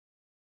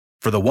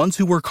For the ones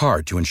who work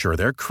hard to ensure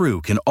their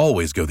crew can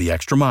always go the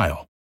extra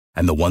mile,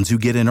 and the ones who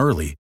get in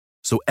early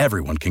so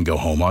everyone can go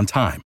home on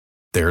time,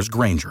 there's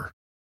Grainger,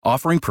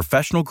 offering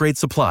professional-grade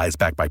supplies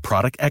backed by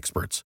product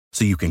experts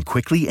so you can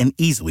quickly and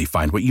easily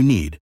find what you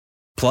need.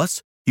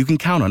 Plus, you can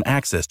count on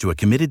access to a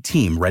committed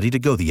team ready to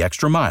go the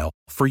extra mile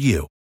for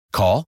you.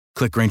 Call,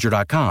 click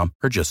Grainger.com,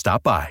 or just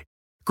stop by.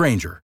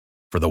 Grainger,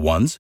 for the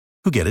ones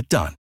who get it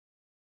done.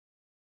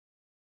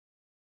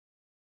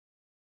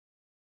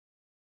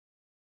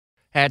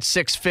 At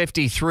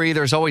 6:53,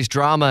 there's always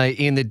drama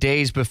in the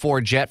days before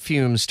jet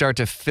fumes start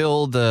to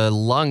fill the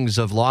lungs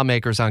of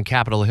lawmakers on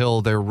Capitol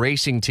Hill. They're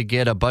racing to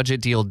get a budget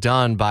deal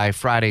done by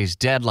Friday's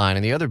deadline.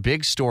 And the other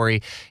big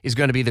story is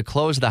going to be the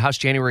close of the House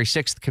January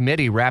 6th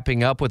committee,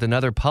 wrapping up with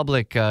another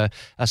public a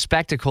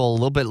spectacle a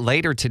little bit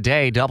later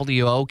today.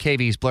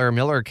 WOKV's Blair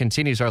Miller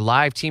continues our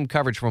live team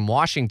coverage from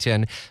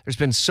Washington. There's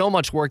been so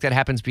much work that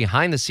happens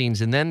behind the scenes,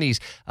 and then these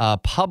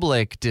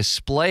public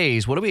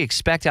displays. What do we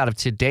expect out of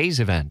today's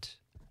event?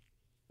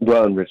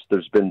 Well, and Rich,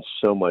 there's been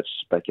so much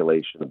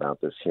speculation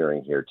about this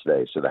hearing here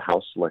today. So the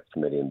House Select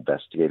Committee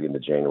investigating the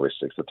January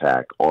 6th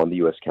attack on the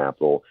U.S.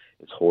 Capitol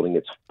is holding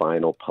its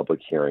final public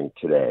hearing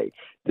today.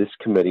 This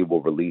committee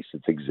will release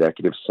its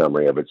executive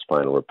summary of its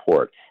final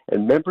report,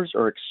 and members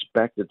are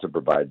expected to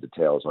provide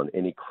details on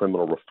any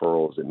criminal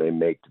referrals it may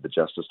make to the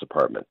Justice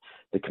Department.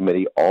 The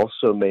committee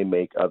also may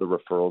make other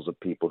referrals of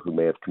people who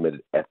may have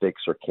committed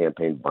ethics or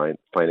campaign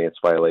finance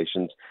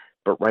violations,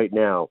 but right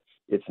now,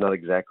 it's not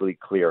exactly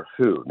clear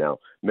who. Now,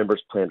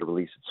 members plan to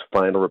release its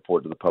final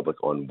report to the public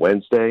on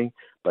Wednesday,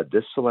 but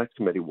this select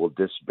committee will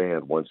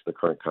disband once the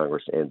current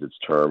Congress ends its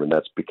term, and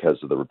that's because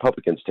of the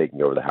Republicans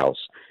taking over the House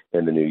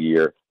in the new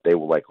year. They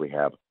will likely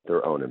have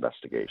their own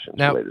investigations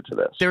related to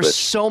this. There's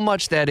so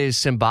much that is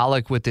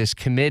symbolic with this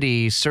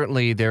committee.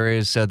 Certainly there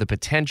is the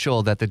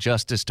potential that the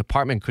Justice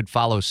Department could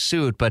follow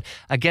suit. But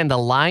again, the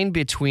line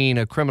between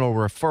a criminal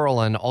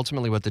referral and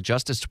ultimately what the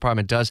Justice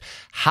Department does,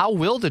 how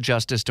will the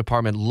Justice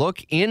Department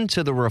look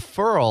into the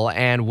referral,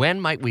 and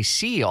when might we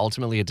see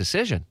ultimately a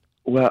decision?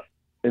 Well,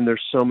 and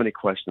there's so many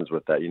questions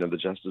with that. You know, the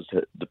Justice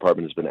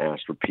Department has been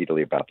asked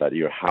repeatedly about that.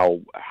 You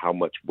know, how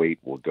much weight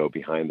will go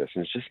behind this?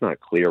 And it's just not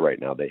clear right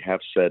now. They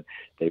have said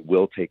they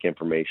will take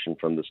information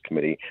from this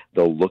committee.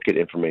 They'll look at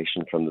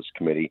information from this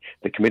committee.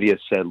 The committee has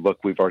said,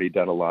 look, we've already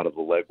done a lot of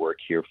the legwork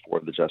here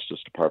for the Justice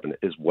Department,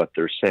 is what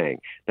they're saying.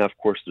 Now, of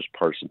course, there's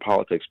partisan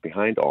politics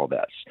behind all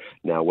this.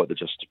 Now, what the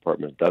Justice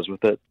Department does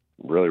with it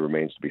really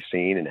remains to be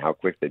seen, and how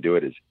quick they do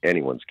it is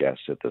anyone's guess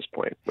at this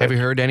point. Have you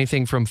heard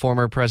anything from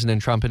former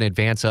President Trump in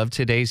advance of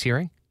today's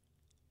hearing?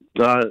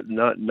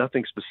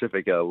 Nothing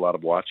specific. A lot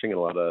of watching and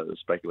a lot of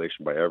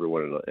speculation by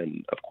everyone,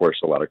 and of course,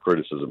 a lot of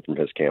criticism from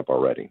his camp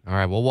already. All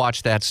right, we'll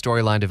watch that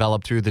storyline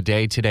develop through the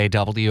day today.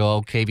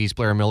 WOKV's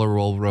Blair Miller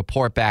will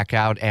report back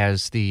out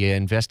as the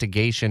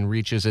investigation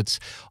reaches its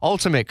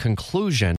ultimate conclusion.